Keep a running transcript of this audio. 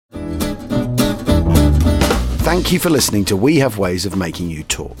Thank you for listening to We Have Ways of Making You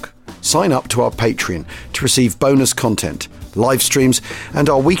Talk. Sign up to our Patreon to receive bonus content, live streams, and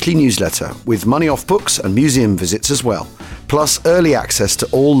our weekly newsletter with money off books and museum visits as well, plus early access to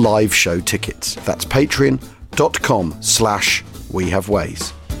all live show tickets. That's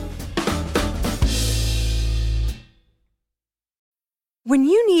patreon.com/wehaveways. When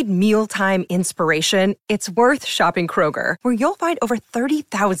you need mealtime inspiration, it's worth shopping Kroger, where you'll find over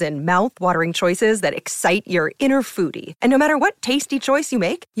 30,000 mouth-watering choices that excite your inner foodie. And no matter what tasty choice you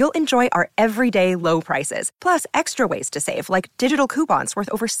make, you'll enjoy our everyday low prices, plus extra ways to save, like digital coupons worth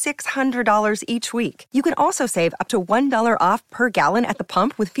over $600 each week. You can also save up to $1 off per gallon at the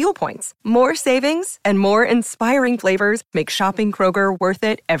pump with fuel points. More savings and more inspiring flavors make shopping Kroger worth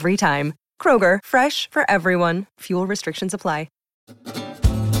it every time. Kroger, fresh for everyone. Fuel restrictions apply.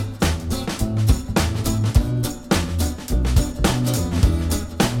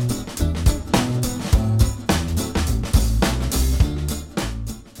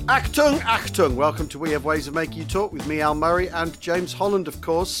 Achtung, Achtung! Welcome to We Have Ways of Making You Talk with me, Al Murray, and James Holland, of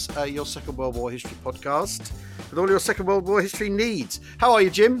course, your Second World War history podcast with all your Second World War history needs. How are you,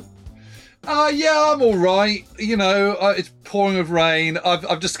 Jim? Yeah, I'm all right. You know, it's pouring with rain.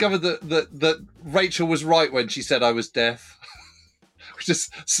 I've discovered that Rachel was right when she said I was deaf, which is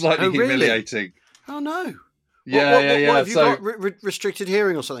slightly humiliating. Oh, no. Yeah, what, yeah. What, have you got restricted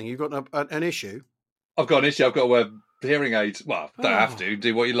hearing or something? You've got an issue? I've got an issue. I've got to wear hearing aids. Well, don't have to.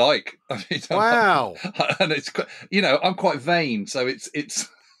 Do what you like. I mean, wow. And it's, you know, I'm quite vain, so it's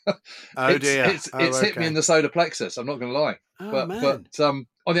oh dear. It's hit me in the solar plexus. I'm not going to lie. Oh, but on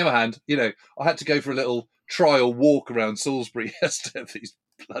the other hand, you know, I had to go for a little trial walk around Salisbury yesterday with these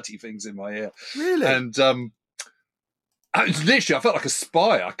bloody things in my ear. Really? And I felt like a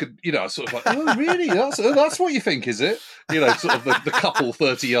spy. I could, you know, I was sort of like, oh, really? That's what you think, is it? You know, sort of the couple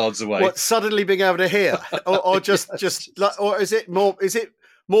 30 yards away. What, suddenly being able to hear, or just like, or is it more? Is it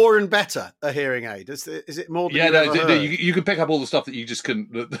more and better a hearing aid? Is it more? Than you can pick up all the stuff that you just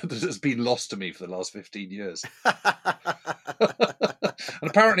couldn't. That has been lost to me for the last 15 years. And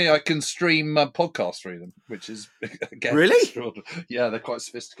apparently, I can stream podcasts through them, which is again really. Yeah, they're quite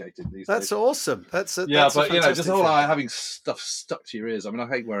sophisticated these days. That's awesome. That's but you know, just all having stuff stuck to your ears. I mean, I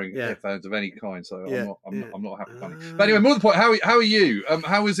hate wearing headphones of any kind, so I'm not happy. But anyway, more to the point. How are you?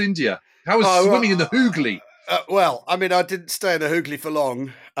 How was India? How was swimming in the Hooghly? Well, I mean, I didn't stay in the Hooghly for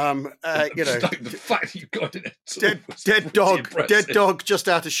long. You know, like the fact that you got in it. Dead dog, just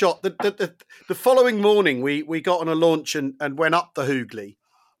out of shot. The following morning, we got on a launch and went up the Hooghly,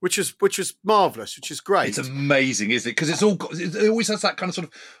 which was marvellous, which is great. It's amazing, isn't it? Because it always has that kind of sort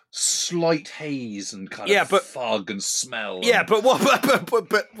of slight haze and kind of fog and smell. Yeah, but what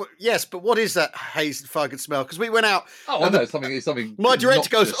is that haze and fog and smell? Because we went out. Oh, I know something. My director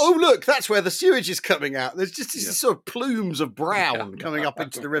goes, "Oh, look, that's where the sewage is coming out." There's just these sort of plumes of brown coming up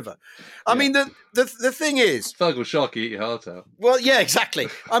into the river. I mean, the thing is, Fog will shock you, eat your heart out. Well, yeah, exactly.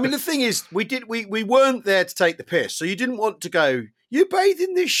 I mean, the thing is, we weren't there to take the piss, so you didn't want to go. You bathe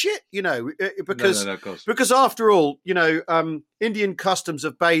in this shit, you know, because no, of course. Because after all, you know, Indian customs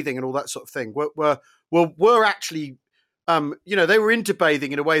of bathing and all that sort of thing were actually, you know, they were into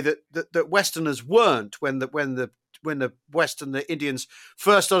bathing in a way that Westerners weren't when the West and the Indians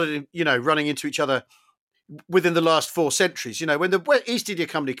first started, you know, running into each other within the last 4 centuries. You know, when the East India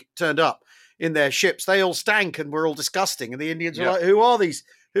Company turned up in their ships, they all stank and were all disgusting, and the Indians were like, "Who are these?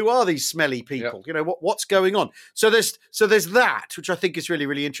 Who are these smelly people? Yep. You know, what's going on?" So there's that, which I think is really,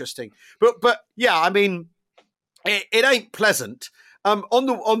 really interesting. But yeah, I mean, it ain't pleasant. On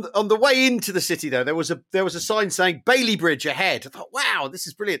the way into the city, though, there was a sign saying Bailey Bridge ahead. I thought, wow, this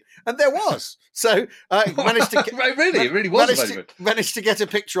is brilliant, and there was. So managed to get, it really was managed to get a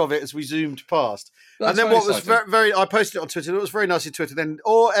picture of it as we zoomed past. That's and then what was very I posted it on Twitter. It was very nice on Twitter. Then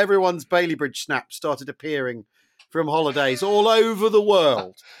everyone's Bailey Bridge snaps started appearing from holidays all over the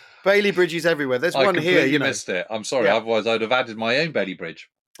world. Bailey bridges everywhere. There's one here. You missed it. I'm sorry. Yeah. Otherwise, I'd have added my own Bailey Bridge.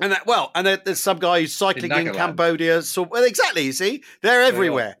 And there's some guy who's cycling in Cambodia. So exactly. You see, they're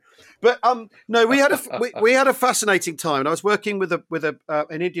everywhere. But no, we had a fascinating time. And I was working with an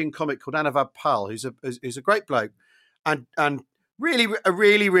Indian comic called Anavad Pal, who's a great bloke, and really a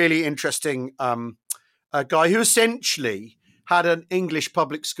really interesting guy who essentially had an English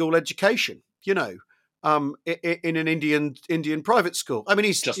public school education. You know. In an Indian private school. I mean,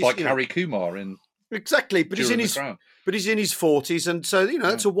 he's like Harry Kumar in exactly, but he's in his 40s, and so you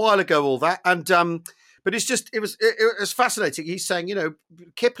know that's a while ago. All that, and but it was fascinating. He's saying, you know,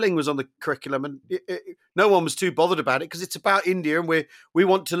 Kipling was on the curriculum, and no one was too bothered about it because it's about India, and we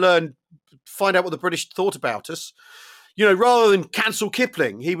want to find out what the British thought about us. You know, rather than cancel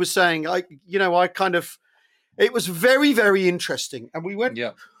Kipling, he was saying, I kind of. It was very, very interesting. And we went...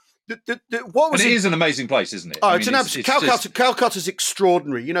 Yeah. What was and it is an amazing place, isn't it? Oh, it's an absolute... Calcutta's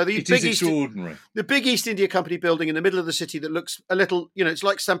extraordinary. You know, it is extraordinary. The big East India Company building in the middle of the city that looks a little, you know, it's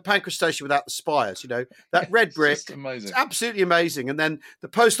like St Pancras Station without the spires, you know, that red brick. It's amazing. It's absolutely amazing. And then the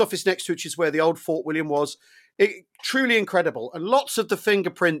post office next to it, which is where the old Fort William was. Truly incredible. And lots of the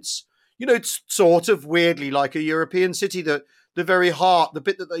fingerprints, you know, it's sort of weirdly like a European city, the very heart, the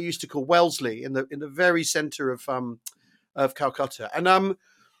bit that they used to call Wellesley in the very centre of Calcutta. And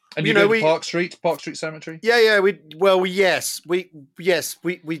and you know, go to Park Street Cemetery? Yeah. We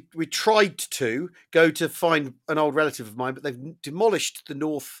tried to go to find an old relative of mine, but they've demolished the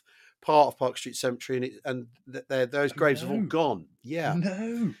north part of Park Street Cemetery, and those graves have all gone. Yeah,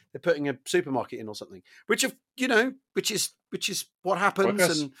 no, they're putting a supermarket in or something, which is what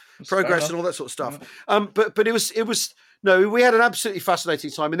happens progress and all that sort of stuff. Yeah. But it was no, we had an absolutely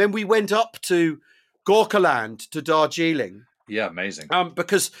fascinating time, and then we went up to Gorkhaland, to Darjeeling. Yeah, amazing.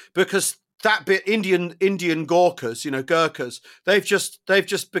 Because that bit Indian Gorkhas, you know, Gurkhas, they've just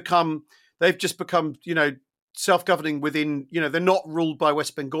become, you know, self-governing within, you know, they're not ruled by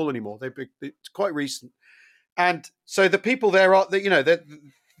West Bengal anymore. It's quite recent, and so the people there are, you know,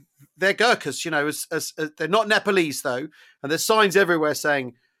 they're Gurkhas, you know, as they're not Nepalese though, and there's signs everywhere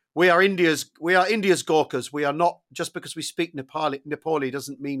saying we are India's Gorkhas. We are not, just because we speak Nepali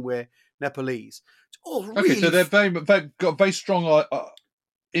doesn't mean we're Nepalese. It's all really... Okay, so they've got a very strong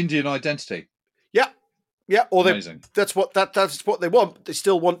Indian identity. Yeah. Or that's what they want. They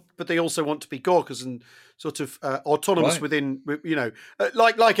still want, but they also want to be Gorkhas and sort of autonomous within. You know,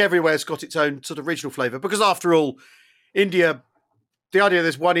 like everywhere's got its own sort of regional flavour. Because after all, India, the idea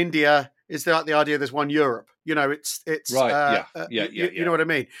there's one India is like the idea there's one Europe. You know, it's right. You know what I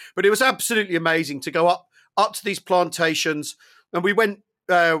mean. But it was absolutely amazing to go up to these plantations, and we went.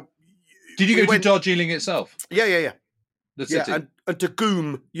 Did you go to Darjeeling itself? Yeah. The city? And to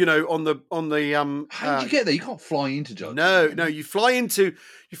Goom, you know, on the. How did you get there? You can't fly into Darjeeling. No. You fly into.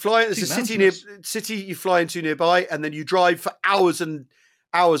 There's a city you fly into nearby, and then you drive for hours and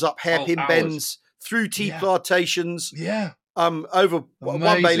hours up hairpin bends through tea plantations. Yeah. Over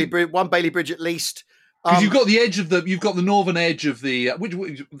one Bailey Bridge at least. Because you've got the northern edge of the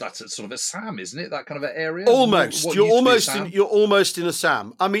which that's sort of Assam, isn't it? That kind of an area. Almost. You're almost in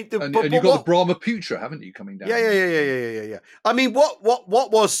Assam. I mean, and you've got the Brahmaputra, haven't you, coming down? Yeah. I mean, what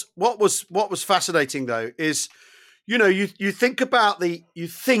was fascinating though is, you know, you think about the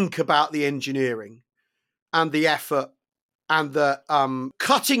engineering and the effort and the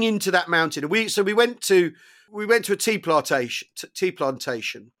cutting into that mountain. We went to a tea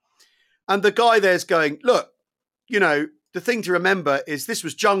plantation. And the guy there's going, look, you know, the thing to remember is this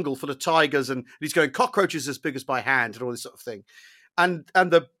was jungle full of tigers, and he's going cockroaches as big as my hand and all this sort of thing. And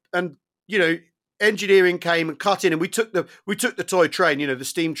you know, engineering came and cut in, and we took the toy train, you know, the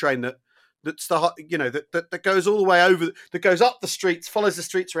steam train that goes all the way over, that goes up the streets, follows the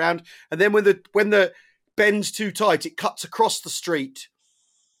streets around, and then when the bend's too tight, it cuts across the street.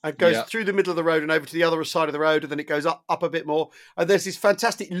 It goes through the middle of the road and over to the other side of the road, and then it goes up a bit more. And there's this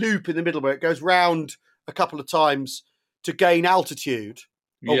fantastic loop in the middle where it goes round a couple of times to gain altitude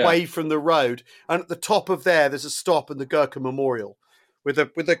away from the road. And at the top of there's a stop and the Gurkha Memorial with a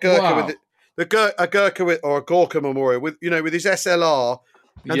Gurkha a Gorkha Memorial with his SLR,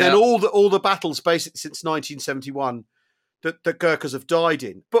 and then all the battles basically since 1971 that Gurkhas have died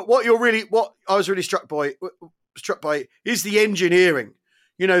in. But what I was really struck by is the engineering.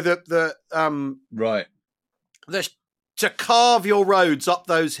 You know, to carve your roads up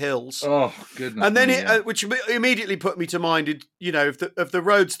those hills. Oh goodness! And then which immediately put me to mind, you know, of the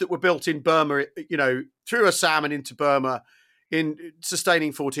roads that were built in Burma, you know, through Assam and into Burma, in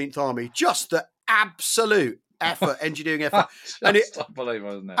sustaining 14th Army. Just the absolute effort, engineering effort, and it's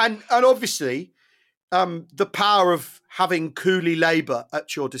unbelievable, isn't it? And obviously, the power of having coolie labour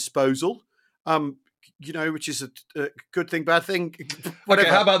at your disposal. You know, which is a good thing, bad thing, whatever.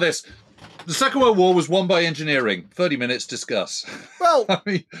 Okay, how about this? The Second World War was won by engineering. 30 minutes, discuss. Well,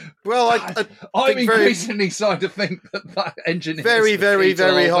 I'm increasingly starting to think that engineering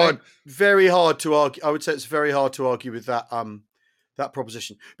very hard to argue. I would say it's very hard to argue with that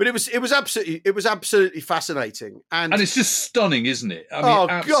proposition. But it was absolutely fascinating, and it's just stunning, isn't it? I mean,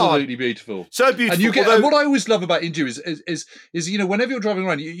 absolutely beautiful, so beautiful. And what I always love about India is you know, whenever you're driving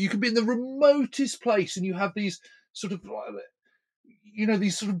around, you can be in the remotest place, and you have these sort of, you know,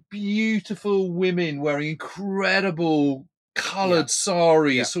 these sort of beautiful women wearing incredible coloured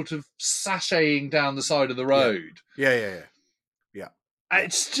saris, sort of sashaying down the side of the road. Yeah.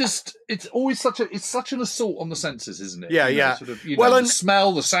 It's always such an assault on the senses, isn't it? Yeah. Sort of, the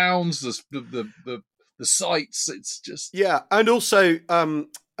smell, the sounds, the the sights. It's just and also,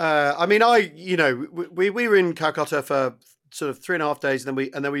 I mean, we were in Calcutta for sort of 3.5 days, and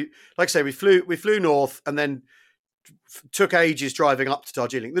then we, like I say, we flew north, and then took ages driving up to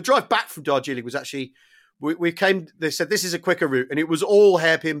Darjeeling. The drive back from Darjeeling was actually, we came. They said this is a quicker route, and it was all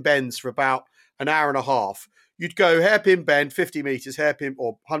hairpin bends for about an hour and a half. You'd go hairpin bend 50 meters, hairpin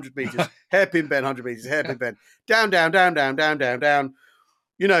or 100 meters, hairpin bend 100 meters, hairpin bend down, down, down, down, down, down, down.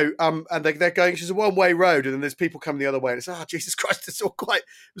 And they're going. It's a one-way road, and then there's people coming the other way. And it's Jesus Christ! It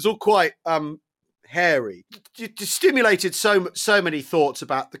was all quite hairy. It stimulated so many thoughts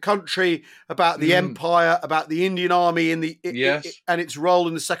about the country, about the empire, about the Indian Army and its role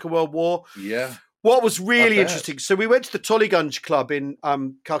in the Second World War. Yeah. What was really interesting. So we went to the Tollygunge Club in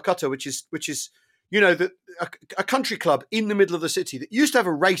Calcutta, which is a country club in the middle of the city that used to have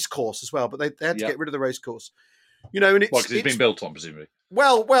a race course as well, but they had to get rid of the race course. And because it's been built on, presumably.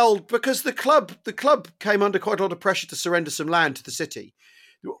 Well, because the club came under quite a lot of pressure to surrender some land to the city.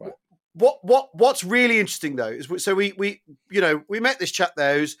 Right. What's really interesting though is so we met this chap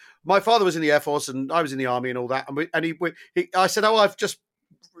there my father was in the Air Force and I was in the Army and all that, I said, I've just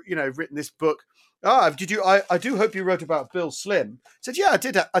written this book. Did you? I do hope you wrote about Bill Slim. I said, yeah,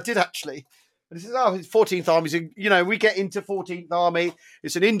 I did actually. And he says, it's 14th Army. We get into 14th Army.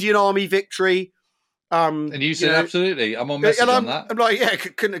 It's an Indian Army victory. And you said, absolutely, I'm on message on that. I'm like, yeah,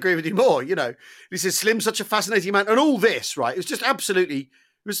 couldn't agree with you more. He says, Slim's such a fascinating man, and all this, right? It was just absolutely, it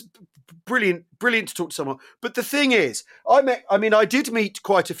was brilliant to talk to someone. But the thing is, I did meet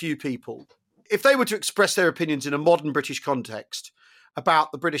quite a few people. If they were to express their opinions in a modern British context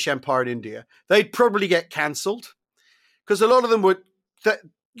about the British Empire in India, they'd probably get cancelled because a lot of them would,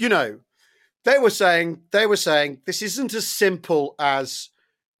 they were saying this isn't as simple as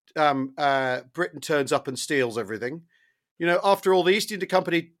Britain turns up and steals everything. After all, the East India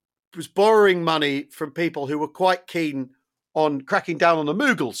Company was borrowing money from people who were quite keen on cracking down on the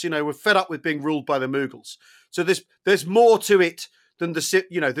Mughals. We're fed up with being ruled by the Mughals. So there's more to it than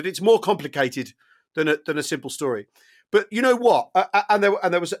that it's more complicated than a simple story. But you know what? And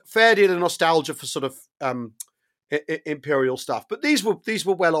there was a fair deal of nostalgia for sort of imperial stuff. But these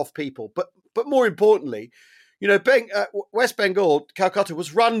were well-off people. But more importantly, West Bengal, Calcutta,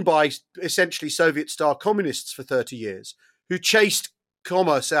 was run by essentially Soviet-style communists for 30 years, who chased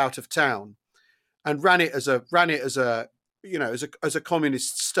commerce out of town and ran it as a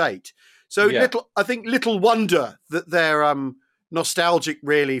communist state. So little wonder that they're nostalgic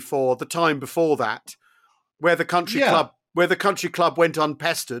really for the time before that, where the country club went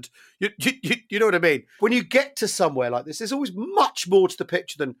unpestered. You know what I mean? When you get to somewhere like this, there's always much more to the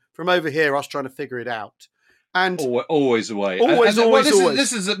picture than from over here, us trying to figure it out. And always the way. Always.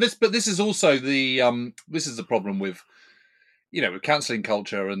 This is also the this is the problem with with cancelling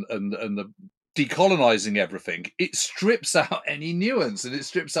culture and the decolonizing everything. It strips out any nuance and it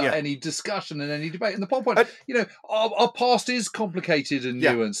strips out any discussion and any debate. And the point, our past is complicated and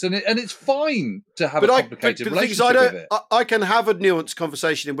nuanced, and it's fine to have a complicated relationship with it. I can have a nuanced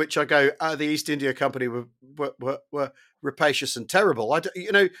conversation in which I go, the East India Company were rapacious and terrible.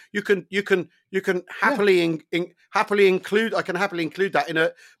 You can happily include. I can happily include that in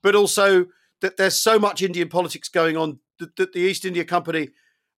it, but also that there's so much Indian politics going on that the East India Company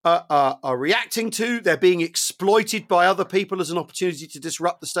are reacting to. They're being exploited by other people as an opportunity to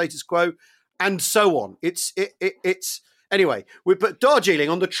disrupt the status quo, and so on. It's anyway. We put Darjeeling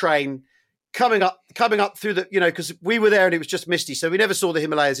on the train. Coming up through the, because we were there and it was just misty, so we never saw the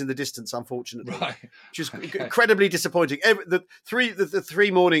Himalayas in the distance, unfortunately, which is incredibly disappointing. The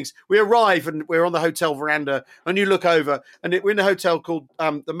three mornings we arrive and we're on the hotel veranda, and you look over, and we're in a hotel called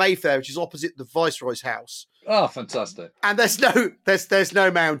the Mayfair, which is opposite the Viceroy's house. Oh, fantastic! And there's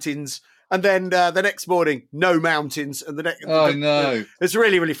no mountains, and then the next morning, no mountains, and the next. No! It's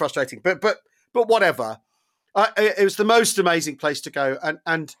really, really frustrating, but whatever. It was the most amazing place to go,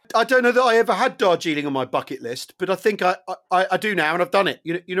 and I don't know that I ever had Darjeeling on my bucket list, but I think I do now, and I've done it.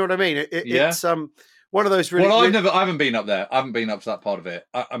 You know what I mean? It's one of those really. Well, I haven't been up there. I haven't been up to that part of it.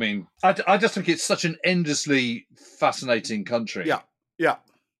 I just think it's such an endlessly fascinating country. Yeah.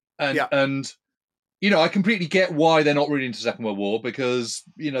 And I completely get why they're not really into the Second World War, because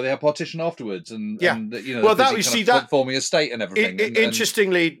they had partition afterwards, and well, that we see that forming a state and everything.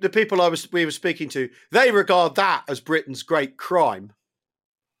 Interestingly, the people we were speaking to, they regard that as Britain's great crime.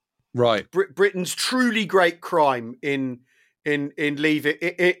 Right, Britain's truly great crime in leaving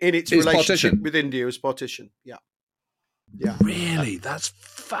in its relationship partition with India as partition. Yeah. Really, that's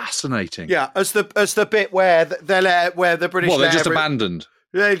fascinating. Yeah, as the bit where the British they're just abandoned.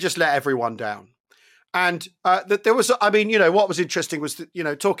 They just let everyone down. And that there was, I mean, what was interesting was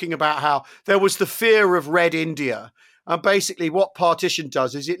that, talking about how there was the fear of Red India. And basically what partition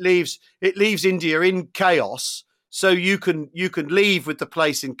does is it leaves India in chaos. So you can leave with the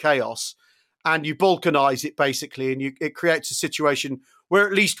place in chaos, and you balkanize it basically. And it creates a situation where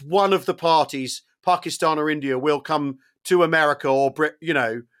at least one of the parties, Pakistan or India, will come to America or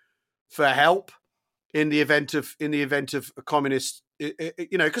for help in the event of a communist,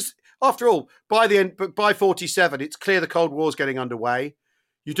 because after all, by 47, it's clear the Cold War's getting underway.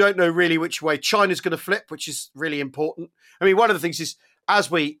 You don't know really which way China's going to flip, which is really important. I mean, one of the things is, as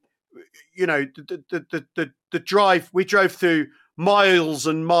we, the drive, we drove through miles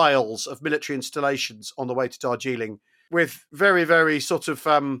and miles of military installations on the way to Darjeeling with very, very sort of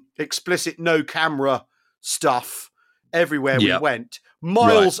explicit no camera stuff everywhere we went.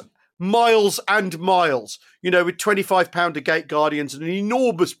 Miles and miles, with 25-pounder gate guardians and an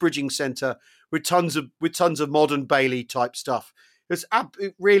enormous bridging centre with tons of modern Bailey type stuff. It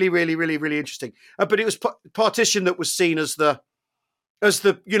was really, really, really, really interesting. But it was partition that was seen as a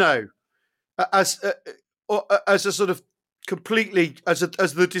sort of completely as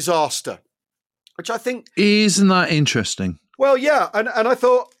the disaster, which I think isn't that interesting. Well, yeah, and I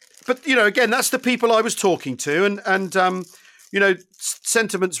thought, but again, that's the people I was talking to, and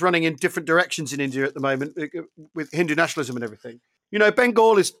sentiments running in different directions in India at the moment with Hindu nationalism and everything.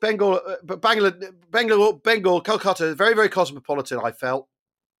 Bengal, Kolkata is very, very cosmopolitan, I felt,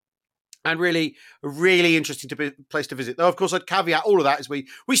 and really, really interesting place to visit. Though, of course, I'd caveat all of that is we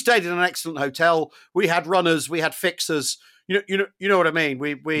stayed in an excellent hotel. We had runners, we had fixers. You know what I mean.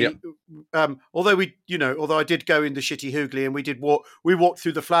 Although I did go in the shitty Hooghly and we walked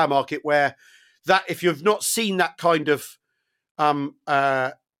through the flower market where that, if you've not seen that kind of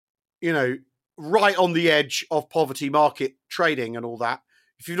right on the edge of poverty market trading and all that.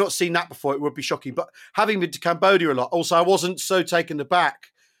 If you've not seen that before, it would be shocking. But having been to Cambodia a lot, also I wasn't so taken aback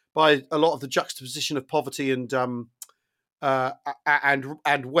by a lot of the juxtaposition of poverty and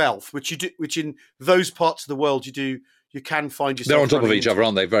wealth, which in those parts of the world you can find yourself. They're on top of each other,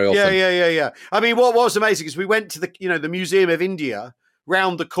 aren't they? Very often. Yeah. I mean, what was amazing is we went to the Museum of India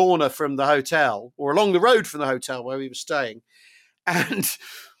round the corner from the hotel, or along the road from the hotel where we were staying, and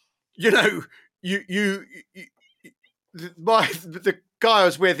the guy I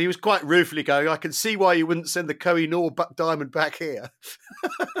was with, he was quite ruefully going, I can see why you wouldn't send the Koh-i-Noor diamond back here.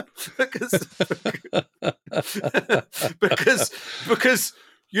 because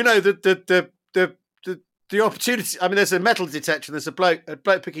the opportunity, I mean, there's a metal detector, there's a bloke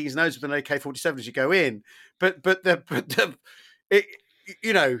picking his nose with an AK-47 as you go in,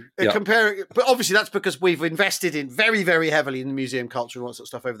 comparing, but obviously that's because we've invested in very, very heavily in the museum culture and all that sort of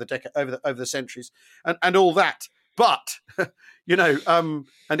stuff over the centuries and all that. But and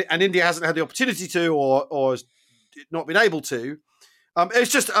India hasn't had the opportunity to, or has not been able to.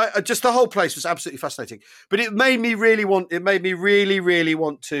 It's just the whole place was absolutely fascinating. But it made me really want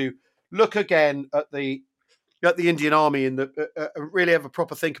to look again at the Indian Army and really have a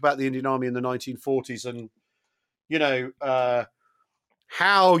proper think about the Indian Army in the 1940s and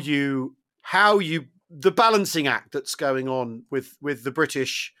how you the balancing act that's going on with the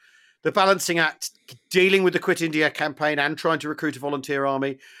British, the balancing act dealing with the Quit India campaign and trying to recruit a volunteer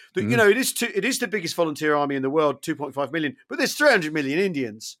army. That it is the biggest volunteer army in the world, 2.5 million, but there's 300 million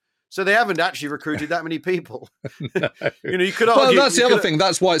Indians. So they haven't actually recruited that many people. No. You could argue. Well, that's the other thing.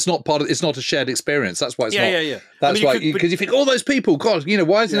 That's why it's not it's not a shared experience. That's why it's not. Yeah. That's why, because you think all those people, God,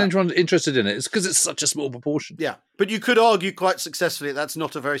 why isn't anyone interested in it? It's because it's such a small proportion. Yeah, but you could argue quite successfully that's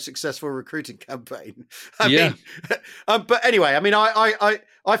not a very successful recruiting campaign. I mean, but anyway, I mean,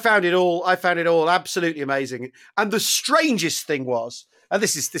 I found it all absolutely amazing. And the strangest thing was, and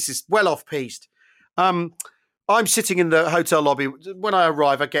this is well off piste. I'm sitting in the hotel lobby. When I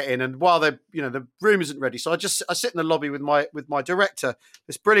arrive, I get in, and while the room isn't ready, so I sit in the lobby with my director,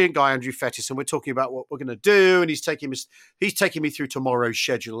 this brilliant guy Andrew Fettis, and we're talking about what we're going to do, and he's taking me through tomorrow's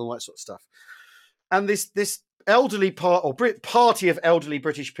schedule and all that sort of stuff. And this elderly party of elderly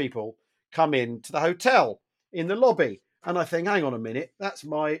British people come in to the hotel in the lobby, and I think, hang on a minute, that's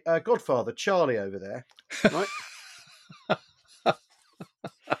my godfather Charlie over there, right?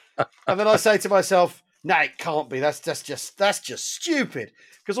 And then I say to myself, no, it can't be. That's just stupid.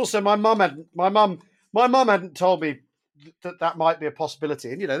 Because also my mum hadn't told me that might be a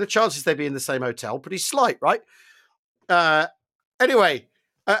possibility. And the chances they'd be in the same hotel pretty slight, right? Anyway,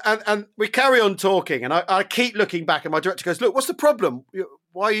 and we carry on talking, and I keep looking back, and my director goes, "Look, what's the problem?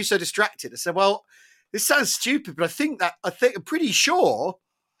 Why are you so distracted?" I said, "Well, this sounds stupid, but I'm pretty sure,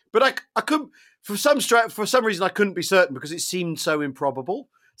 but I couldn't for some reason I couldn't be certain because it seemed so improbable."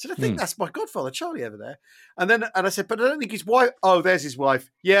 said, I think that's my godfather, Charlie, over there. And I said, but I don't think his wife. Oh, there's his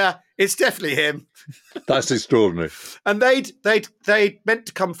wife. Yeah, it's definitely him. That's extraordinary. And they'd meant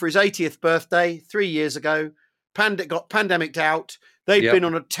to come for his 80th birthday 3 years ago. Got pandemicked out. They'd been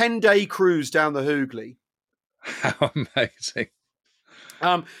on a 10-day cruise down the Hooghly. How amazing.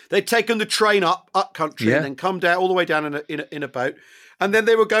 They'd taken the train up country and then come down all the way down in a boat. And then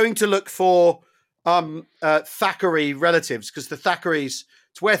they were going to look for Thackeray relatives, because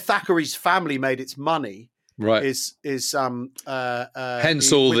it's where Thackeray's family made its money. Right. Hence all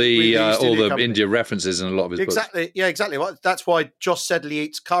the India references in a lot of his books. Exactly. Yeah, exactly. That's why Josh Sedley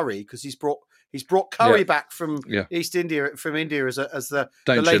eats curry, because he's brought curry back from East India, from India as the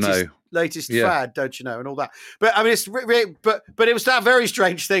latest fad, don't you know, and all that. But I mean, it's really, but it was that very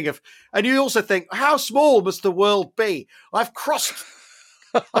strange thing and you also think, how small must the world be? I've crossed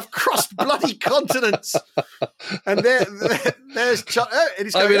bloody continents, and there's. And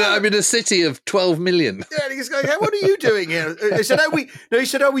he's going, I'm in a city of 12 million. Yeah, and he's going, hey, what are you doing here? He said,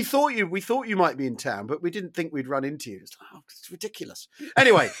 we thought you might be in town, but we didn't think we'd run into you. It's like, it's ridiculous.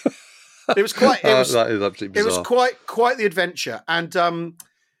 Anyway, it was quite. That is absolutely bizarre. It was quite the adventure, and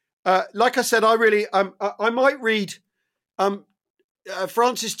like I said, I might read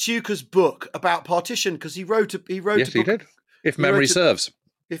Francis Tuker's book about partition, because he wrote. Yes, he did. If memory serves.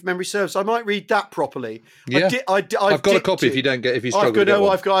 If memory serves, I might read that properly. Yeah, I've got a copy. If you struggle to get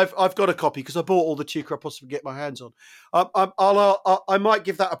one. I've got a copy, because I bought all the Tuker I possibly get my hands on. I might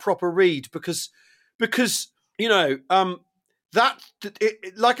give that a proper read, because you know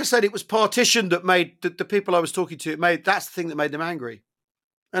like I said, it was partition that made the people I was talking to. That's the thing that made them angry,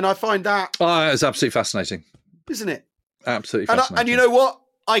 and I find that it's absolutely fascinating, isn't it? Absolutely fascinating. And you know what?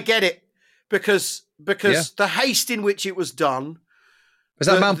 I get it, because the haste in which it was done. Is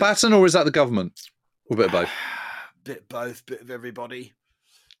that Mountbatten, or is that the government? Or a bit of both? Bit of both, bit of everybody.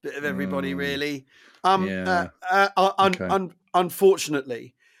 Really.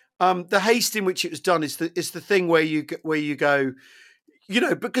 Unfortunately, the haste in which it was done is the thing where you go, you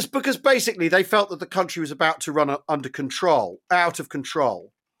know, because basically they felt that the country was about to run out of control,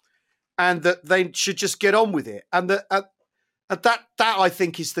 and that they should just get on with it, and that I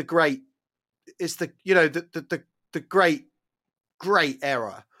think is the great, the great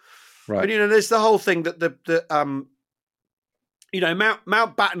error, right? And you know, there's the whole thing that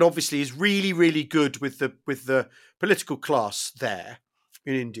Mountbatten obviously is really, really good with the political class there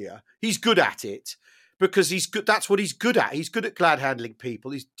in India. He's good at it because he's good. That's what he's good at. He's good at glad handling people.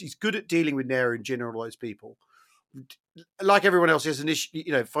 He's good at dealing with Nehru and Jinnah and all those people. Like everyone else, he has an issue.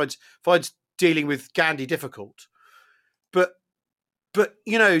 You know, finds dealing with Gandhi difficult. But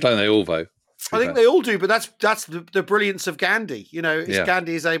you know, don't they all vote? I think they all do, but that's the brilliance of Gandhi. You know,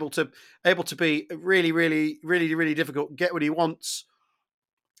 Gandhi is able to be really, really, really, really difficult, get what he wants,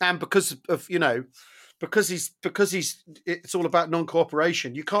 and because it's all about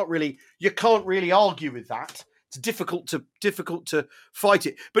non-cooperation. You can't really argue with that. It's difficult to fight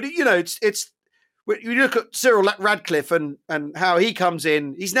it. But you know, it's when you look at Cyril Radcliffe and how he comes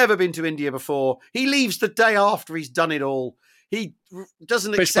in. He's never been to India before. He leaves the day after he's done it all. He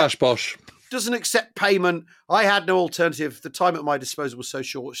doesn't doesn't accept payment. I had no alternative. The time at my disposal was so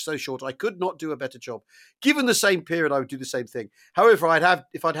short. I could not do a better job. Given the same period, I would do the same thing. However,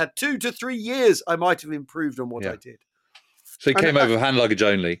 if I'd had 2 to 3 years, I might have improved on what I did. So he came over with hand luggage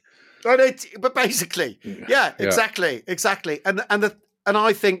only. But basically, exactly. And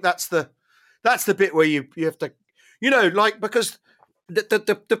I think that's the bit where you have to, you know, like, because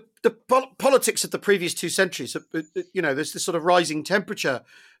the politics of the previous 2 centuries, you know, there's this sort of rising temperature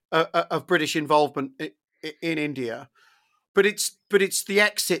of British involvement in India, but it's the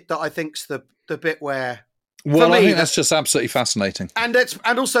exit that I think's the bit where. Well, I think that's just absolutely fascinating, and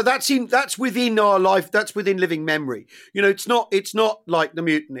also that's within our life. That's within living memory. You know, it's not like the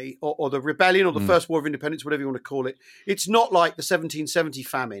mutiny or the rebellion or the First War of Independence, whatever you want to call it. It's not like the 1770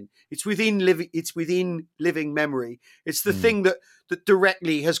 famine. It's within living memory. It's the thing that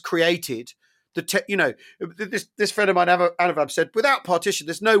directly has created. This friend of mine, Anuvab, said, without partition,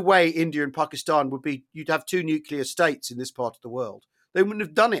 there's no way India and Pakistan you'd have 2 nuclear states in this part of the world. They wouldn't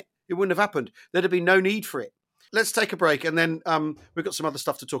have done it. It wouldn't have happened. There'd have been no need for it. Let's take a break, and then we've got some other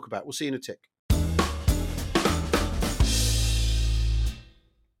stuff to talk about. We'll see you in a tick.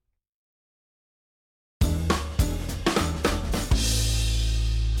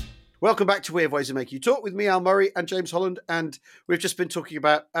 Welcome back to Weird Ways of Making You Talk with me, Al Murray, and James Holland, and we've just been talking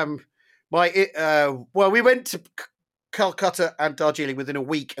about we went to Calcutta and Darjeeling within a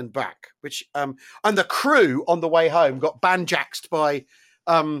week and back, which and the crew on the way home got banjaxed by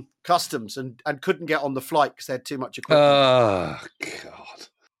customs and couldn't get on the flight because they had too much equipment. Oh God!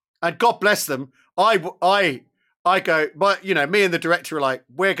 And God bless them. I go, but me and the director are like,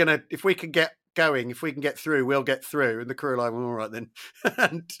 we're gonna, if we can get going, if we can get through, we'll get through. And the crew are like, well, all right then.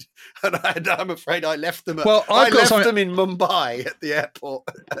 and I'm afraid I left them. I left them in Mumbai at the airport.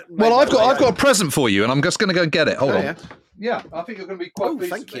 Well, I've got a present for you, and I'm just going to go and get it. Hold on. Yeah, I think you're going to be quite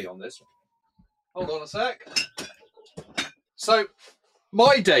pleased with me on this. Hold on a sec. So,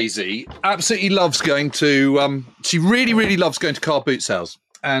 my Daisy absolutely loves going to. She really, really loves going to car boot sales.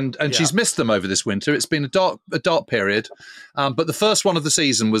 And she's missed them over this winter. It's been a dark period, but the first one of the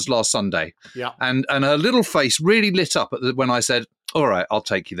season was last Sunday. Yeah, and her little face really lit up when I said, "All right, I'll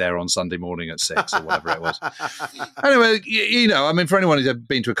take you there on Sunday morning at 6 or whatever it was." Anyway, for anyone who's ever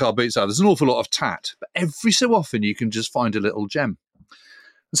been to a car boot sale, there's an awful lot of tat, but every so often you can just find a little gem.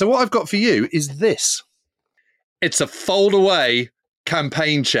 And so what I've got for you is this. It's a fold-away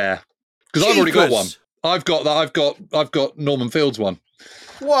campaign chair because I've already got one. I've got that. I've got Norman Field's one.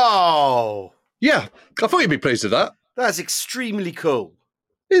 Wow. Yeah, I thought you'd be pleased with that. That's extremely cool.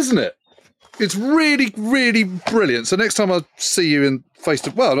 Isn't it? It's really, really brilliant. So next time I see you in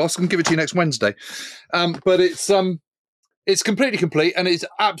face-to-face, well, I can give it to you next Wednesday. But it's completely complete, and it's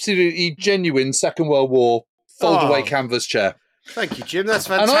absolutely genuine Second World War fold-away canvas chair. Thank you, Jim. That's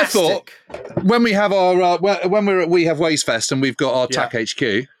fantastic. And I thought, when we have our when we're at We Have Waste Fest and we've got our TAC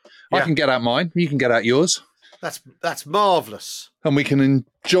HQ, I can get out mine, you can get out yours. That's marvellous. And we can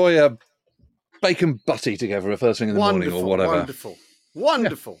enjoy a bacon butty together first thing in the morning or whatever.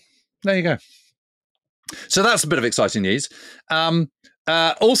 Wonderful. Yeah. There you go. So that's a bit of exciting news.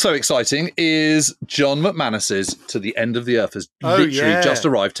 Also exciting is John McManus's To the End of the Earth has literally just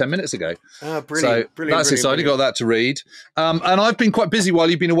arrived 10 minutes ago. Oh, brilliant. So that's exciting. Got that to read. And I've been quite busy while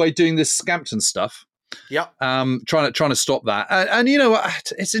you've been away doing this Scampton stuff. Yeah. Trying to stop that. And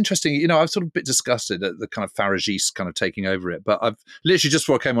it's interesting. I was sort of a bit disgusted at the kind of Faragiste kind of taking over it. But I've literally just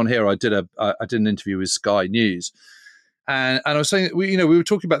before I came on here, I did an interview with Sky News, and I was saying that we were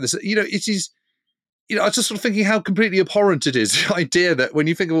talking about this. It is. I was just sort of thinking how completely abhorrent it is, the idea that when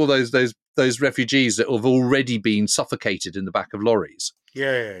you think of all those refugees that have already been suffocated in the back of lorries.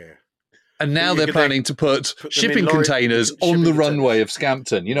 Yeah. And now they're planning to put shipping containers on the runway of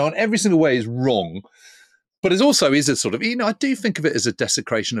Scampton, and every single way is wrong. But it also is a sort of, I do think of it as a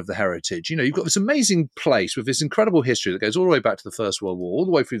desecration of the heritage. You've got this amazing place with this incredible history that goes all the way back to the First World War, all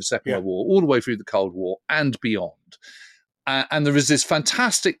the way through the Second World War, all the way through the Cold War and beyond. And there is this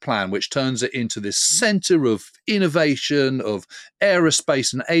fantastic plan which turns it into this centre of innovation, of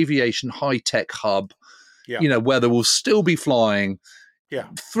aerospace and aviation high-tech hub, where there will still be flying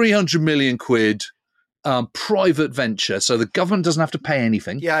 300 million quid, private venture, so the government doesn't have to pay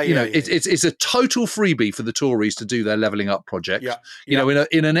anything. It's a total freebie for the Tories to do their levelling up project.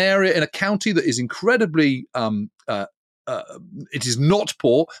 In an area, in a county that is incredibly it is not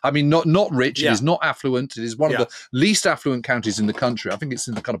poor. I mean, not rich. It is not affluent. It is one of the least affluent counties in the country. I think it's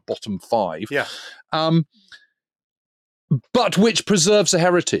in the kind of bottom 5. But which preserves the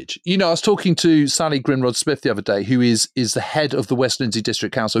heritage. I was talking to Sally Grimrod-Smith the other day, who is the head of the West Lindsey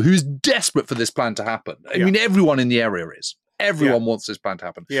District Council, who's desperate for this plan to happen. I mean, everyone in the area is. Everyone wants this plan to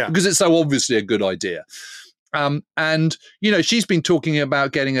happen because it's so obviously a good idea. And she's been talking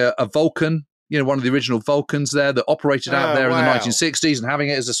about getting a Vulcan, one of the original Vulcans there that operated out there in the 1960s and having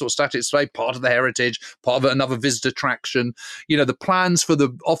it as a sort of static display, part of the heritage, part of another visitor attraction. The plans for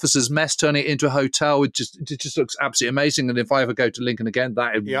the officers' mess, turning it into a hotel, it just looks absolutely amazing. And if I ever go to Lincoln again,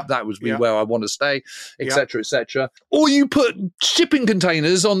 that would be where I want to stay, etc., etc. Or you put shipping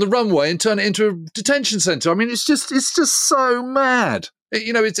containers on the runway and turn it into a detention centre. I mean, it's just so mad.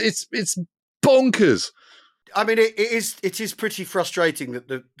 It's bonkers. I mean, it is pretty frustrating that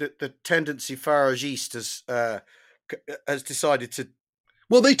the tendency Faragiste has decided to.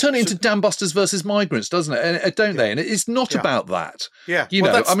 Well, they turn it into dam busters versus migrants, doesn't it? And, don't they? And it's not about that. Yeah.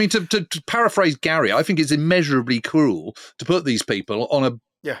 I mean, to paraphrase Gary, I think it's immeasurably cruel to put these people on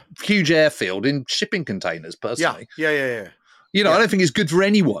a huge airfield in shipping containers, personally. Yeah. I don't think it's good for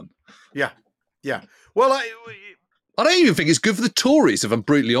anyone. Yeah. Well, I don't even think it's good for the Tories, if I'm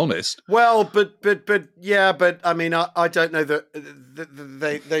brutally honest. Well, but I mean, I don't know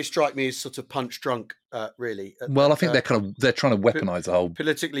that they strike me as sort of punch drunk, really. Well, I think they're trying to weaponise the whole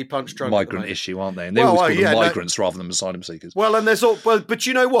politically punch drunk migrant issue, aren't they? And they always call them migrants rather than asylum seekers. Well, and but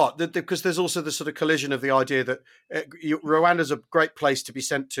you know what? Because there's also the sort of collision of the idea that Rwanda's a great place to be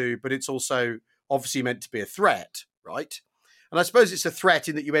sent to, but it's also obviously meant to be a threat, right? And I suppose it's a threat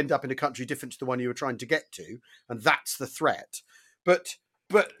in that you end up in a country different to the one you were trying to get to, and that's the threat. But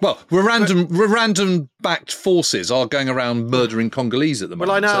Rwandan-backed forces are going around murdering Congolese at the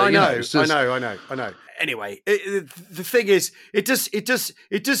moment. Well, I know. Anyway, the thing is, it does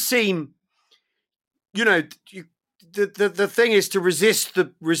seem, the thing is to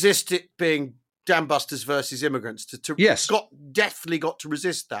resist it being dam busters versus immigrants. Yes, definitely got to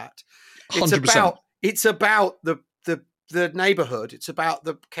resist that. 100%. It's about the neighbourhood. It's about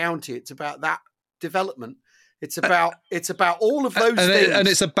the county. It's about that development. It's about all of those things, and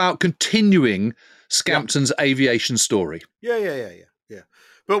it's about continuing Scampton's aviation story. Yeah.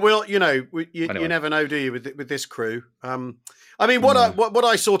 But you never know, do you, with this crew? What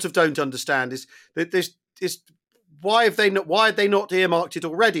I sort of don't understand is that this is why had they not earmarked it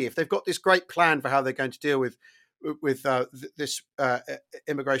already? If they've got this great plan for how they're going to deal with this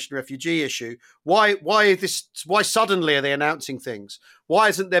immigration refugee issue, why suddenly are they announcing things? Why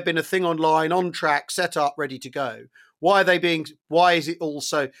hasn't there been a thing online, on track, set up, ready to go? Why does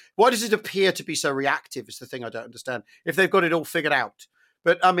it appear to be so reactive is the thing I don't understand, if they've got it all figured out.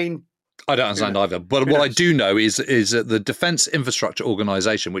 But I mean, I don't understand either. But what I do know is that the Defence Infrastructure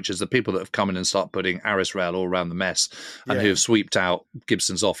Organisation, which is the people that have come in and start putting Aris Rail all around the mess, and who have swept out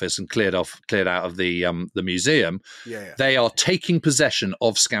Gibson's office and cleared out of the museum, they are taking possession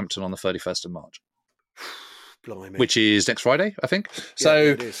of Scampton on the 31st of March. Blimey. Which is next Friday, I think. Yeah,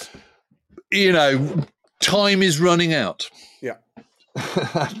 so, it is. Time is running out. Yeah.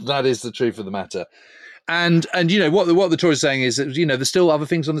 That is the truth of the matter. And what the Tories are saying is that, there's still other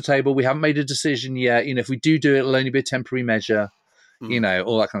things on the table. We haven't made a decision yet. If we do it, it'll only be a temporary measure,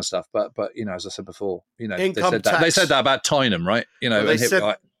 all that kind of stuff. But as I said before, they said that about Tyneham, right?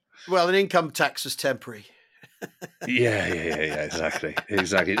 An income tax was temporary. Yeah, exactly.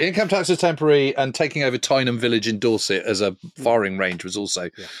 Income tax was temporary, and taking over Tyneham Village in Dorset as a firing range was also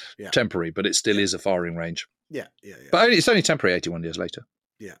temporary, but it still is a firing range. Yeah. But it's only temporary 81 years later.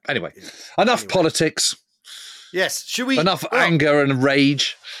 Yeah. Anyway, enough politics. Yes. Should we? Enough anger and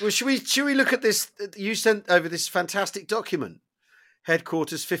rage. Well, should we look at this? You sent over this fantastic document,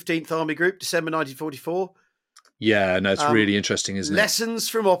 Headquarters 15th Army Group, December 1944. Yeah, no, it's really interesting, isn't it? Lessons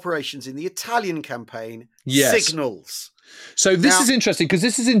from operations in the Italian campaign. Yes. Signals. So this is interesting because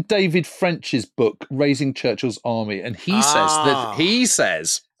this is in David French's book, Raising Churchill's Army, and he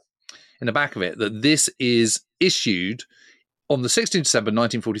says in the back of it that this is issued on the 16th of December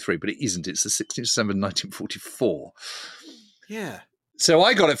 1943, but it isn't. It's the 16th of December 1944. Yeah. So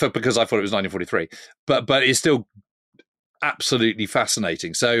I got it because I thought it was 1943, but it's still absolutely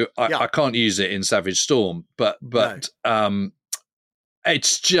fascinating. So I can't use it in Savage Storm, but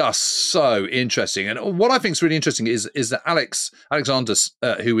it's just so interesting. And what I think is really interesting is that Alexander,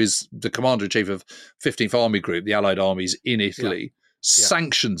 who is the commander-in-chief of 15th Army Group, the Allied armies in Italy,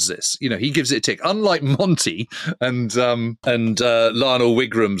 sanctions this. He gives it a tick. Unlike Monty and Lionel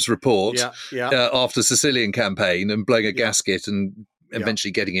Wigram's report after Sicilian campaign and blowing a gasket and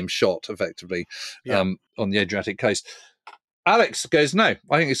eventually getting him shot effectively on the Adriatic coast. Alex goes, no,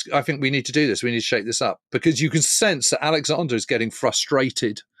 I think we need to do this. We need to shake this up, because you can sense that Alexander is getting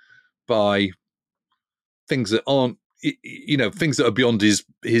frustrated by things that aren't, things that are beyond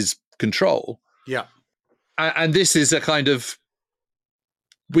his control. Yeah. And this is a kind of,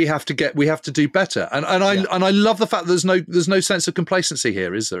 we have to do better. And I love the fact that there's no sense of complacency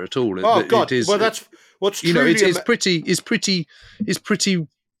here, is there at all? God. It is, well, that's what's true. It's pretty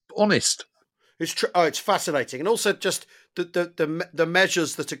honest. It's fascinating, and also just the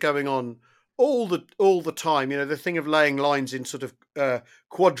measures that are going on all the time. The thing of laying lines in sort of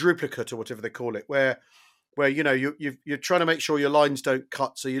quadruplicate or whatever they call it, where you're trying to make sure your lines don't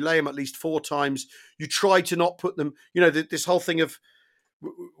cut, so you lay them at least 4 times. You try to not put them. This whole thing of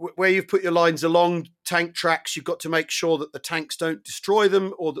where you've put your lines along tank tracks, you've got to make sure that the tanks don't destroy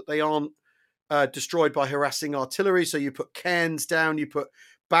them, or that they aren't destroyed by harassing artillery. So you put cairns down, you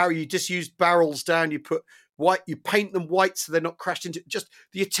just use barrels down, you put white, you paint them white so they're not crashed into. Just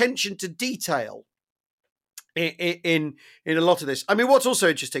the attention to detail in a lot of this. I mean, what's also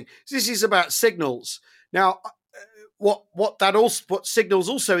interesting, this is about signals. Now, what signals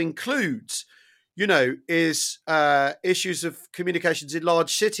also includes, is issues of communications in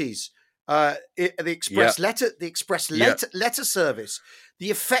large cities, the express letter service,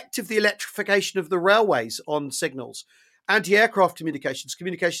 the effect of the electrification of the railways on signals, anti-aircraft communications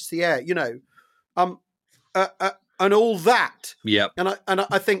to the air, and all that. Yeah. And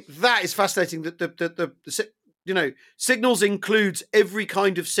I think that is fascinating, that the signals includes every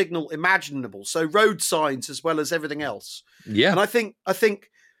kind of signal imaginable, so road signs as well as everything else. Yeah. And I think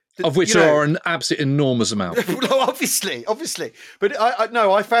that, of which there are an absolute enormous amount. Well, obviously, but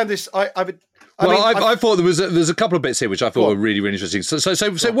I found this. I I thought there's a couple of bits here which I thought were really, really interesting.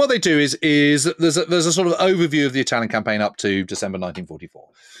 So what they do is there's a sort of overview of the Italian campaign up to December 1944.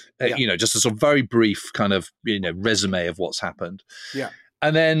 Just a sort of very brief kind of resume of what's happened. Yeah.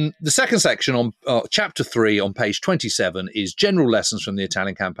 And then the second section on chapter 3 on page 27 is general lessons from the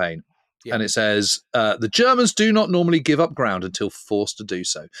Italian campaign. Yeah. And it says, the Germans do not normally give up ground until forced to do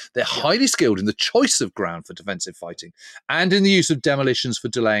so. They're highly skilled in the choice of ground for defensive fighting and in the use of demolitions for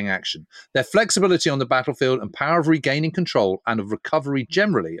delaying action. Their flexibility on the battlefield and power of regaining control and of recovery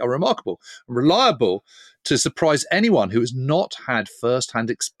generally are remarkable and reliable to surprise anyone who has not had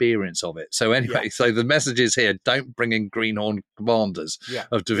first-hand experience of it. So anyway, so the message is here, don't bring in greenhorn commanders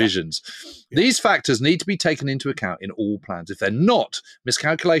of divisions. These factors need to be taken into account in all plans. If they're not,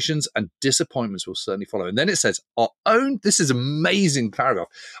 miscalculations and disappointments will certainly follow. And then it says, this is an amazing paragraph,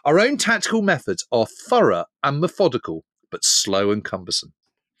 our own tactical methods are thorough and methodical, but slow and cumbersome.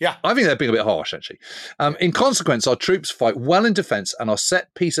 Yeah, I think they're being a bit harsh, actually. In consequence, our troops fight well in defence and our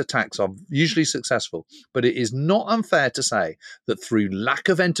set-piece attacks are usually successful. But it is not unfair to say that through lack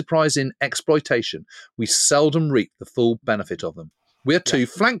of enterprise in exploitation, we seldom reap the full benefit of them. We are too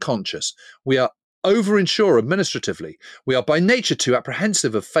flank-conscious. We are over-insure administratively. We are by nature too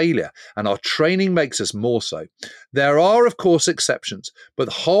apprehensive of failure, and our training makes us more so. There are, of course, exceptions, but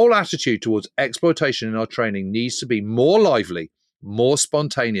the whole attitude towards exploitation in our training needs to be more lively, more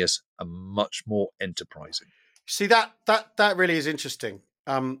spontaneous, and much more enterprising. See, that really is interesting,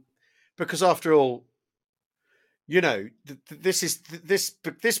 because after all, this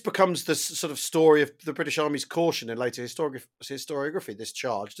becomes the sort of story of the British Army's caution in later historiography. This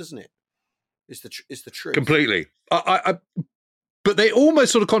charge, doesn't it? Is the truth completely? But they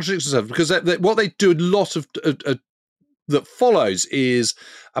almost sort of contradict themselves because what they do a lot of that follows is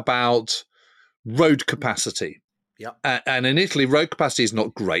about road capacity. Yeah. And in Italy, road capacity is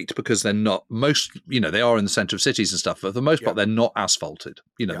not great because they're not they are in the centre of cities and stuff, but for the most part, they're not asphalted.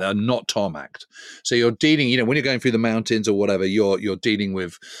 They're not tarmacked. So you're dealing, when you're going through the mountains or whatever, you're dealing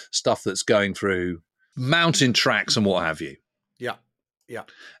with stuff that's going through mountain tracks and what have you. Yeah. Yeah.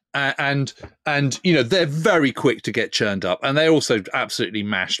 And they're very quick to get churned up, and they're also absolutely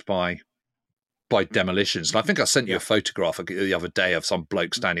mashed by demolitions. And I think I sent you a photograph the other day of some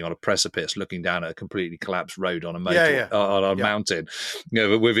bloke standing on a precipice looking down at a completely collapsed road on a on a mountain,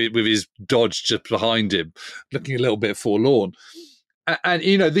 with his Dodge just behind him, looking a little bit forlorn. And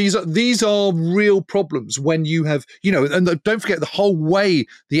these are real problems when you have and don't forget the whole way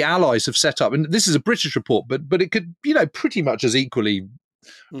the Allies have set up. And this is a British report, but it could pretty much as equally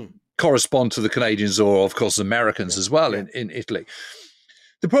correspond to the Canadians or of course Americans as well in Italy.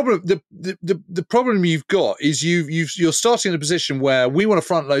 The problem you've got is you're starting in a position where we want to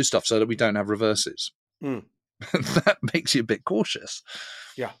front load stuff so that we don't have reverses. That makes you a bit cautious.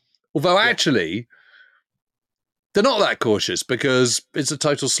 Yeah. Although actually, they're not that cautious because it's a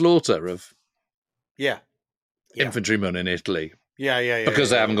total slaughter of infantrymen in Italy. Yeah.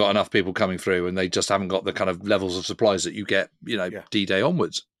 Because they haven't got enough people coming through, and they just haven't got the kind of levels of supplies that you get, D-Day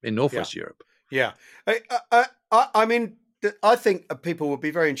onwards in Northwest Europe. Yeah. I mean, I think people would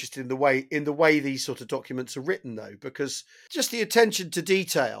be very interested in the way these sort of documents are written, though, because just the attention to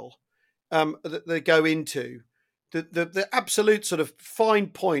detail that they go into, the absolute sort of fine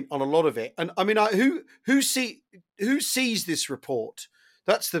point on a lot of it. And I mean, who sees this report?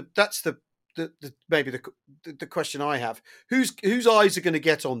 That's maybe the question I have. Whose eyes are going to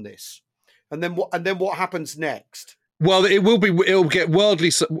get on this, and then what happens next? Well, it'll get widely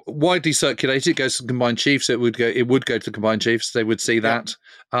circulated. It goes to the Combined Chiefs. It would go to the Combined Chiefs. They would see that,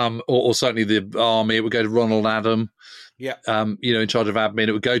 or certainly the Army. It would go to Ronald Adam. Yeah. In charge of admin.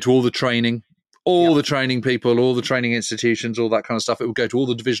 It would go to all the training, the training people, all the training institutions, all that kind of stuff. It would go to all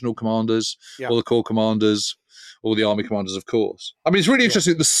the divisional commanders, all the corps commanders, all the army commanders, of course. I mean, it's really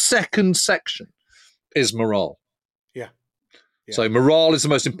interesting. The second section is morale. Yeah. So morale is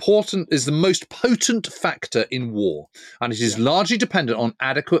the most potent factor in war, and it is largely dependent on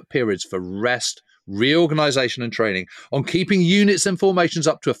adequate periods for rest, reorganization and training, on keeping units and formations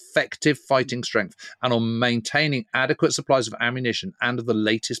up to effective fighting strength, and on maintaining adequate supplies of ammunition and of the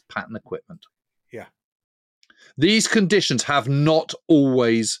latest pattern equipment. Yeah. These conditions have not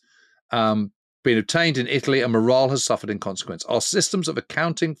always been obtained in Italy, and morale has suffered in consequence. Our systems of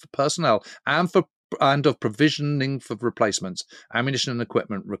accounting for personnel and of provisioning for replacements, ammunition and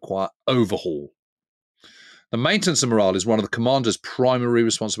equipment require overhaul. The maintenance of morale is one of the commander's primary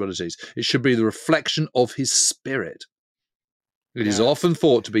responsibilities. It should be the reflection of his spirit. It is often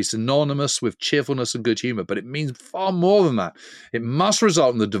thought to be synonymous with cheerfulness and good humour, but it means far more than that. It must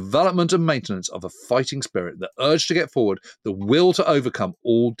result in the development and maintenance of a fighting spirit, the urge to get forward, the will to overcome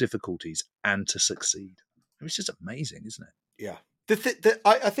all difficulties and to succeed. It's just amazing, isn't it? Yeah.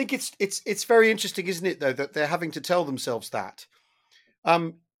 I think it's very interesting, isn't it, though, that they're having to tell themselves that.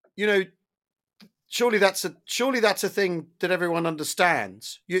 You know, surely that's a thing that everyone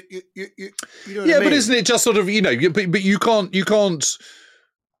understands. You know what I mean? But isn't it just sort of, but you can't,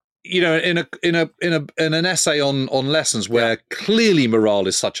 in an essay on lessons where clearly morale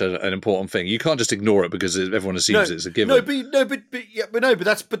is such an important thing, you can't just ignore it because everyone assumes it's a given.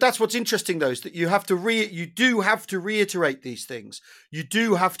 But that's what's interesting, though, is that you do have to reiterate these things. You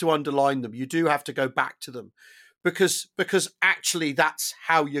do have to underline them. You do have to go back to them, because actually that's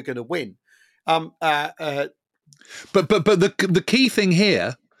how you're going to win. But the key thing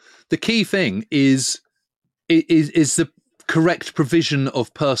here, is the correct provision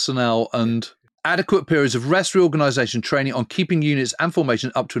of personnel and adequate periods of rest, reorganisation, training on keeping units and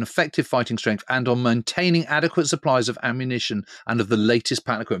formation up to an effective fighting strength, and on maintaining adequate supplies of ammunition and of the latest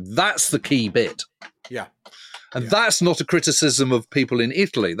pattern equipment. That's the key bit. Yeah. And that's not a criticism of people in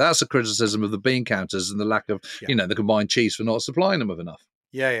Italy. That's a criticism of the bean counters and the lack of, the combined chiefs for not supplying them with enough.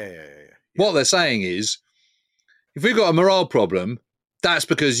 Yeah. What they're saying is, if we've got a morale problem, that's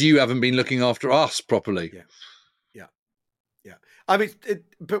because you haven't been looking after us properly. Yeah. I mean,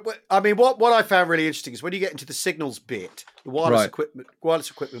 what I found really interesting is when you get into the signals bit, the wireless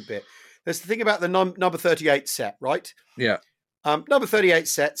equipment bit. There's the thing about the number 38 set, right? Yeah. Number 38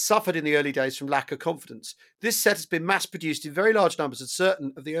 set suffered in the early days from lack of confidence. This set has been mass produced in very large numbers, and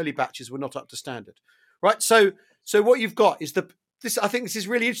certain of the early batches were not up to standard. Right. So what you've got is I think this is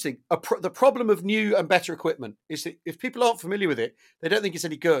really interesting. The problem of new and better equipment is that if people aren't familiar with it, they don't think it's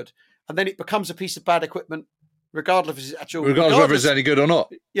any good, and then it becomes a piece of bad equipment, regardless whether it's any good or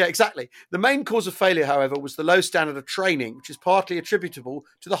not. Yeah, exactly. The main cause of failure, however, was the low standard of training, which is partly attributable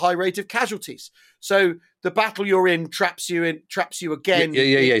to the high rate of casualties. So the battle you're in traps you again.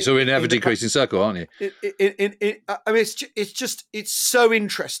 Yeah. So we're in ever decreasing circle, aren't you? I mean, it's so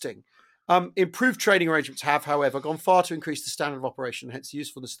interesting. Improved training arrangements have, however, gone far to increase the standard of operation, hence the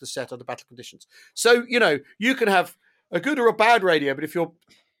usefulness of the set under battle conditions. So, you can have a good or a bad radio, but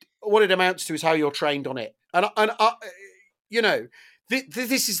what it amounts to is how you're trained on it. And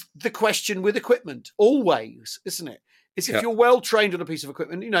this is the question with equipment always, isn't it? It's if you're well trained on a piece of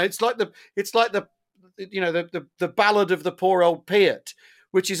equipment, it's like the ballad of the poor old Piat,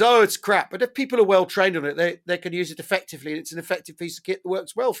 which is, it's crap. But if people are well trained on it, they can use it effectively, and it's an effective piece of kit that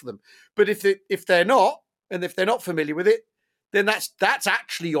works well for them. But if they're not, and if they're not familiar with it, then that's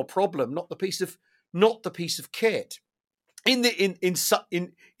actually your problem, not the piece of kit. In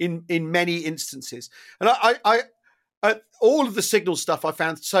many instances, and I all of the signals stuff I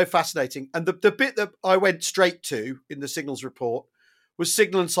found so fascinating, and the bit that I went straight to in the signals report was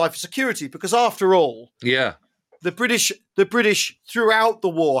signal and cipher security, because after all, the British throughout the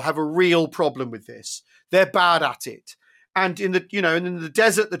war have a real problem with this. They're bad at it, and in the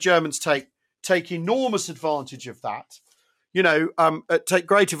desert, the Germans take enormous advantage of that. Take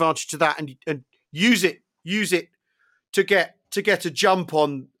great advantage to that and use it to get a jump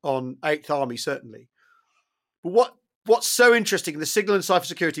on 8th Army, certainly. But what's so interesting in the signal and cipher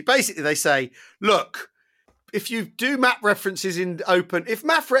security, basically they say, look, if you do map references in open, if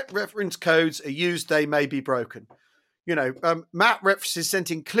map reference codes are used, they may be broken. Map references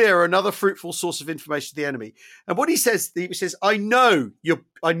sent in clear are another fruitful source of information to the enemy. And what he says, I know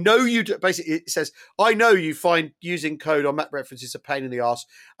you do. Basically, it says, I know you find using code on map references a pain in the arse,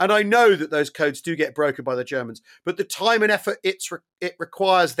 and I know that those codes do get broken by the Germans, but the time and effort it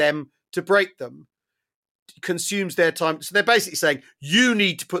requires them to break them consumes their time. So they're basically saying you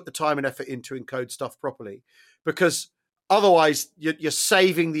need to put the time and effort into encode stuff properly, because otherwise you're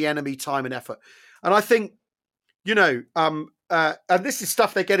saving the enemy time and effort. And I think, and this is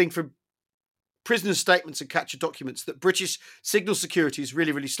stuff they're getting from prisoner statements and capture documents, that British signal security is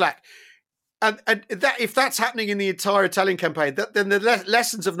really, really slack. And that if that's happening in the entire Italian campaign, then the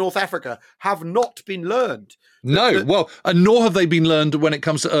lessons of North Africa have not been learned. No, and nor have they been learned when it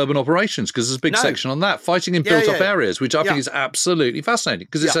comes to urban operations, because there's a big section on that, fighting in built-up areas, which I think is absolutely fascinating,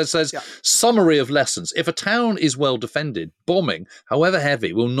 because it says summary of lessons. If a town is well defended, bombing, however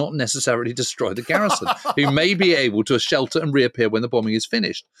heavy, will not necessarily destroy the garrison, who may be able to shelter and reappear when the bombing is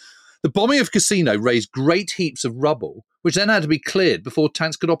finished. The bombing of Cassino raised great heaps of rubble, which then had to be cleared before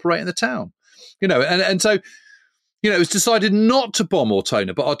tanks could operate in the town. And so, it was decided not to bomb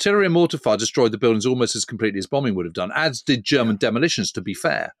Ortona, but artillery and mortar fire destroyed the buildings almost as completely as bombing would have done, as did German demolitions, to be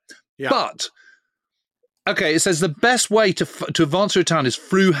fair. Yeah. But Okay, it says the best way to advance through a town is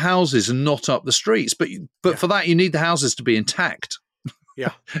through houses and not up the streets. But for that, you need the houses to be intact.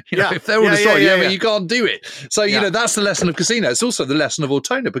 Yeah. If they're all destroyed, you can't do it. So, that's the lesson of Casino. It's also the lesson of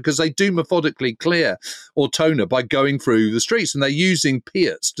Ortona, because they do methodically clear Ortona by going through the streets, and they're using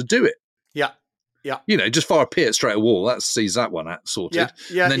piers to do it. Yeah. Yeah. Just fire a pier straight at a wall. That sees that one out sorted.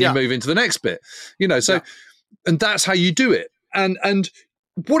 Yeah. And then you move into the next bit. And that's how you do it. And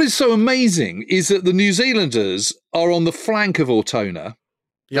what is so amazing is that the New Zealanders are on the flank of Ortona.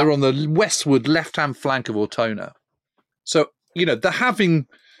 Yeah. They're on the westward left-hand flank of Ortona. So, they're having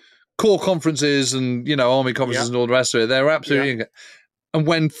core conferences and, army conferences and all the rest of it. They're absolutely... And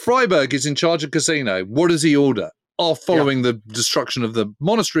when Freiburg is in charge of Casino, what does he order? Following the destruction of the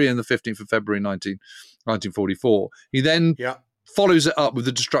monastery on the 15th of February 1944, he then follows it up with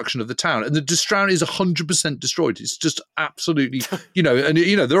the destruction of the town. And the town is 100% destroyed. It's just absolutely,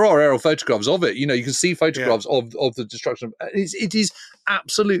 there are aerial photographs of it. You can see photographs of the destruction. It is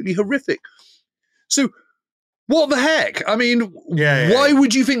absolutely horrific. So what the heck? I mean, why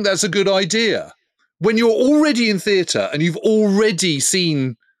would you think that's a good idea when you're already in theatre and you've already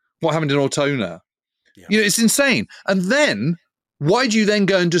seen what happened in Ortona? Yeah. It's insane. And then why do you then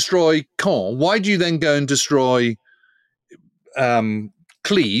go and destroy Caen? Why do you then go and destroy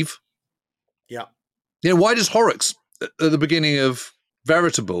Cleve? Yeah. Why does Horrocks at the beginning of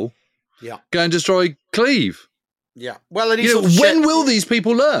Veritable go and destroy Cleve? Yeah. Well, and when will these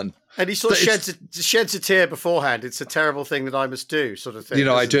people learn? And he sort of sheds a tear beforehand. It's a terrible thing that I must do, sort of thing.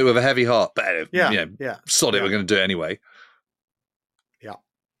 I do it with a heavy heart, but sod it, we're going to do it anyway. Yeah.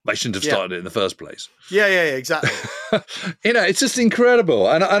 They shouldn't have started it in the first place. Yeah, exactly. It's just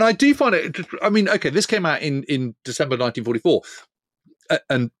incredible. And I do find it, this came out in December 1944.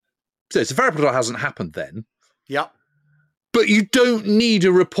 And so it's a Veritable hasn't happened then. Yeah. But you don't need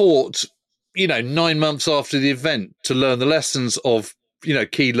a report, 9 months after the event to learn the lessons of,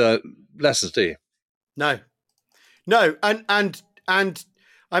 key lessons, do you? No. And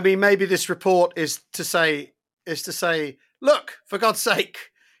I mean, maybe this report is to say, look, for God's sake,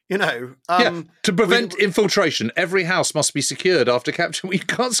 to prevent infiltration, every house must be secured after capture. You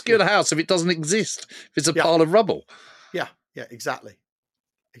can't secure the house if it doesn't exist, if it's a pile of rubble. Yeah, exactly.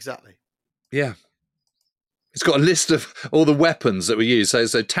 Yeah. It's got a list of all the weapons that were used.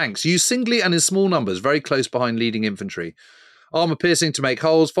 So tanks used singly and in small numbers, very close behind leading infantry. Armour piercing to make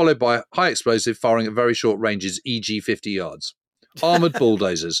holes, followed by high explosive firing at very short ranges, e.g. 50 yards. Armoured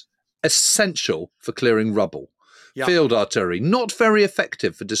bulldozers, essential for clearing rubble. Yep. Field artillery, not very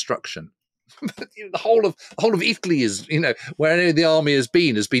effective for destruction. the whole of Italy is, where any of the army has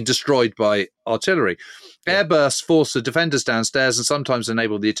been destroyed by artillery. Air bursts force the defenders downstairs and sometimes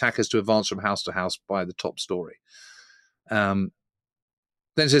enable the attackers to advance from house to house by the top story. Then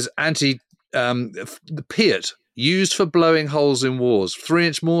it says the Piat, used for blowing holes in wars.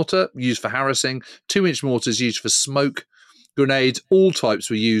 3-inch mortar, used for harassing. 2-inch mortars used for smoke. Grenades, all types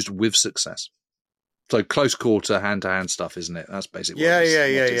were used with success. So close quarter, hand-to-hand stuff, isn't it? That's basically what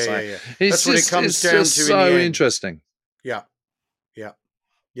it's saying. That's what it comes down to. It's so interesting. Yeah.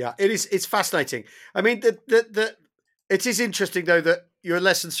 It is. It's fascinating. I mean, it is interesting though that your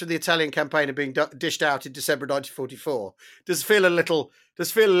lessons from the Italian campaign are being dished out in December 1944. Does feel a little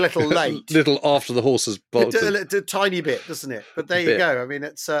late. Little after the horse has bolted. A tiny bit, doesn't it? But there you go. I mean,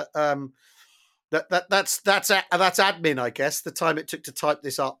 it's that's admin, I guess. The time it took to type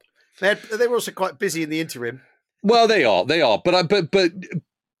this up. They were also quite busy in the interim. Well, they are.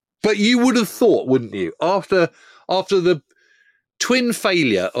 But you would have thought, wouldn't you, after the twin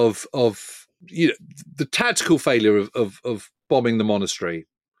failure of the tactical failure of bombing the monastery,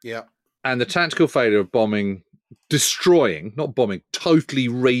 and the tactical failure of totally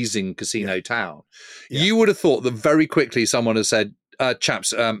razing Casino Town, you would have thought that very quickly someone has said,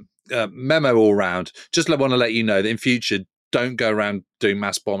 chaps, memo all round, just want to let you know that in future, don't go around doing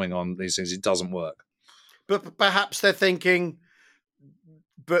mass bombing on these things. It doesn't work. But perhaps they're thinking,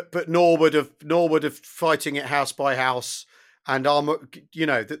 but Norwood of fighting it house by house and armor,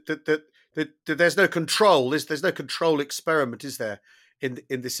 that there's no control. There's no control experiment, is there? In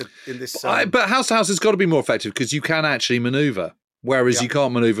this. But house to house has got to be more effective because you can actually manoeuvre, whereas you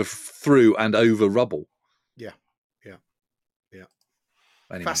can't manoeuvre through and over rubble. Yeah.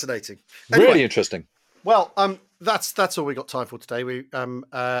 Anyway. Fascinating. Really interesting. Well, that's all we got time for today. We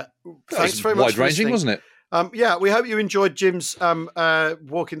thanks very much. Wide ranging, wasn't it? We hope you enjoyed Jim's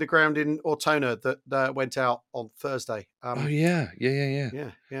walking the ground in Ortona that went out on Thursday. Yeah.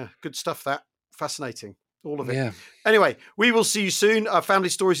 Good stuff. That fascinating. All of it. Yeah. Anyway, we will see you soon. Family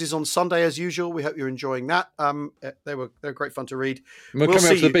Stories is on Sunday as usual. We hope you're enjoying that. They're great fun to read. We're coming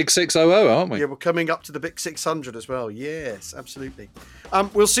up to the big 600, aren't we? Yeah, we're coming up to the big 600 as well. Yes, absolutely.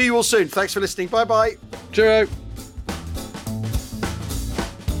 We'll see you all soon. Thanks for listening. Bye-bye. Cheerio.